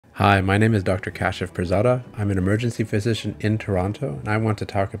Hi, my name is Dr. Kashif Pirzada. I'm an emergency physician in Toronto, and I want to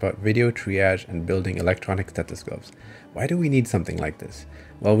talk about video triage and building electronic stethoscopes. Why do we need something like this?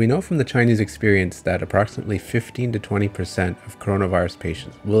 Well, we know from the Chinese experience that approximately 15 to 20% of coronavirus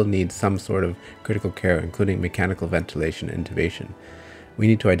patients will need some sort of critical care, including mechanical ventilation and intubation. We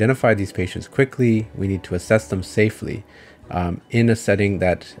need to identify these patients quickly. We need to assess them safely in a setting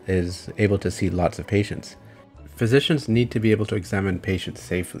that is able to see lots of patients. Physicians need to be able to examine patients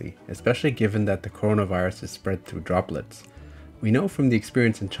safely, especially given that the coronavirus is spread through droplets. We know from the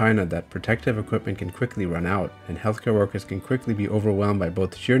experience in China that protective equipment can quickly run out, and healthcare workers can quickly be overwhelmed by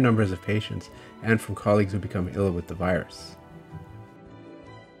both sheer numbers of patients and from colleagues who become ill with the virus.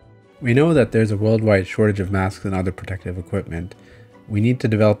 We know that there's a worldwide shortage of masks and other protective equipment. We need to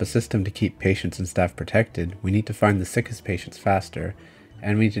develop a system to keep patients and staff protected. We need to find the sickest patients faster,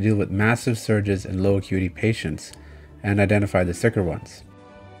 and we need to deal with massive surges in low acuity patients and identify the sicker ones.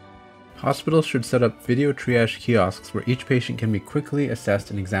 Hospitals should set up video triage kiosks where each patient can be quickly assessed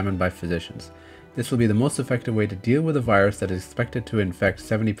and examined by physicians. This will be the most effective way to deal with a virus that is expected to infect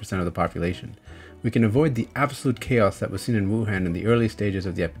 70% of the population. We can avoid the absolute chaos that was seen in Wuhan in the early stages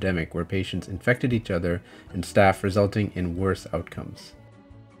of the epidemic, where patients infected each other and staff, resulting in worse outcomes.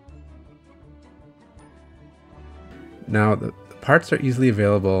 Now, the parts are easily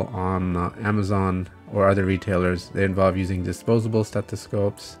available on Amazon or other retailers. They involve using disposable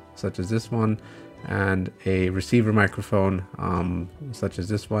stethoscopes, such as this one, and a receiver microphone, such as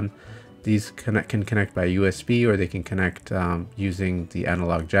this one. These can connect by USB, or they can connect using the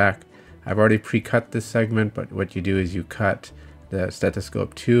analog jack. I've already pre-cut this segment, but what you do is you cut the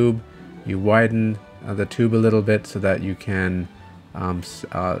stethoscope tube, you widen the tube a little bit so that you can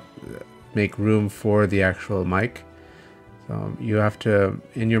make room for the actual mic. You have to,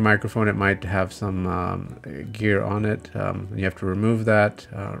 in your microphone, it might have some gear on it. You have to remove that,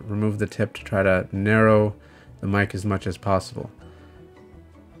 remove the tip to try to narrow the mic as much as possible.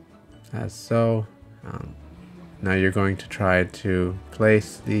 As so. Now you're going to try to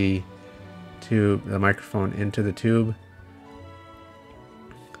place the microphone into the tube.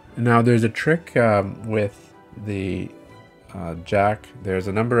 Now there's a trick with the jack. There's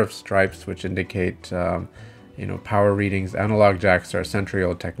a number of stripes which indicate power readings. Analog jacks are a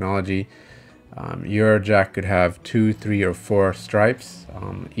century-old technology. Your jack could have 2, 3, or 4 stripes.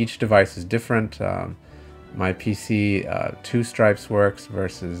 Each device is different. My PC, 2 stripes works,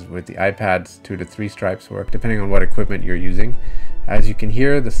 versus with the iPads, 2 to 3 stripes work, depending on what equipment you're using. As you can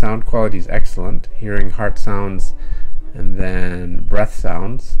hear, the sound quality is excellent. Hearing heart sounds and then breath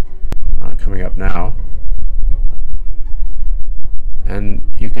sounds coming up now. And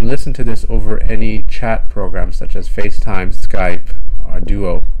you can listen to this over any chat program such as FaceTime, Skype, or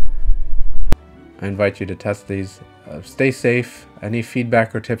Duo. I invite you to test these. Stay safe. Any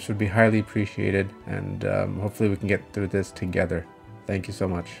feedback or tips would be highly appreciated, and hopefully we can get through this together. Thank you so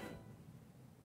much.